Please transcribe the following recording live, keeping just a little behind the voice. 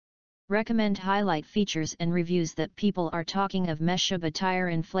Recommend highlight features and reviews that people are talking of. MESHUBA Tire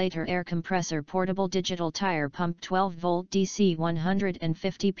Inflator Air Compressor Portable Digital Tire Pump 12V DC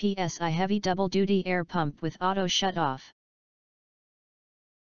 150 PSI Heavy Double Duty Air Pump with Auto Shut Off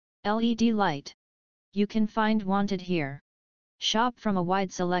LED Light. You can find wanted here. Shop from a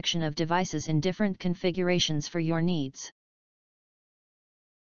wide selection of devices in different configurations for your needs.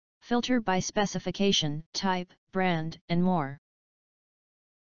 Filter by specification, type, brand, and more.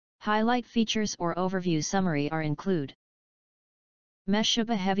 Highlight features or overview summary are include.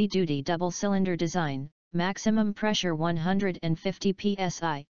 MESHUBA Heavy Duty Double Cylinder Design, Maximum Pressure 150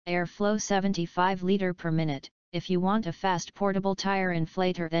 psi, Airflow 75 liter per minute. If you want a fast portable tire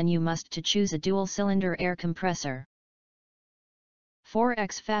inflator, then you must to choose a dual cylinder air compressor.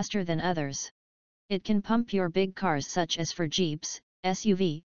 4x faster than others. It can pump your big cars such as for Jeeps,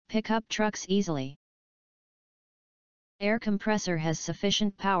 SUV, pickup trucks easily. Air compressor has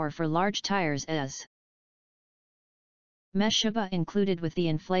sufficient power for large tires as. MESHUBA included with the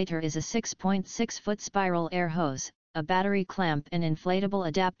inflator is a 6.6-foot spiral air hose, a battery clamp and inflatable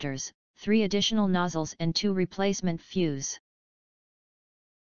adapters, 3 additional nozzles and 2 replacement fuse.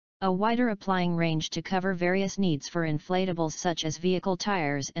 A wider applying range to cover various needs for inflatables such as vehicle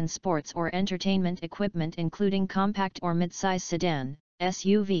tires and sports or entertainment equipment including compact or mid-size sedan,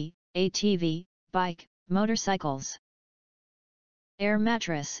 SUV, ATV, bike, motorcycles. Air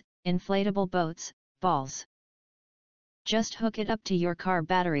mattress, inflatable boats, balls. Just hook it up to your car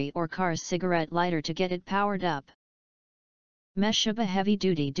battery or car's cigarette lighter to get it powered up. MESHUBA Heavy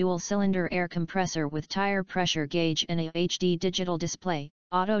Duty Dual Cylinder Air Compressor with tire pressure gauge and a HD digital display,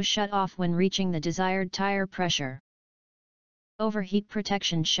 auto shut off when reaching the desired tire pressure. Overheat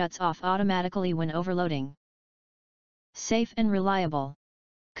protection shuts off automatically when overloading. Safe and reliable.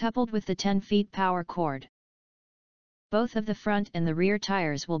 Coupled with the 10 feet power cord. Both of the front and the rear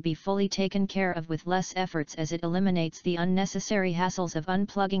tires will be fully taken care of with less efforts as it eliminates the unnecessary hassles of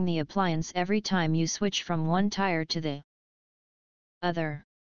unplugging the appliance every time you switch from one tire to the other.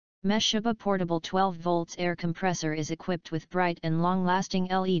 MESHUBA Portable 12V Air Compressor is equipped with bright and long-lasting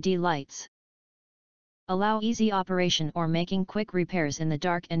LED lights. Allow easy operation or making quick repairs in the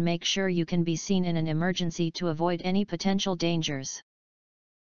dark and make sure you can be seen in an emergency to avoid any potential dangers.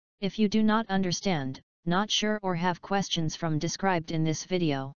 If you do not understand, not sure or have questions from described in this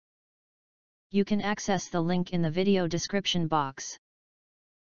video, you can access the link in the video description box.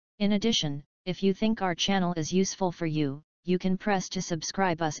 In addition, if you think our channel is useful for you, you can press to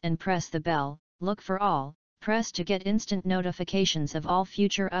subscribe us and press the bell, look for all, press to get instant notifications of all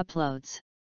future uploads.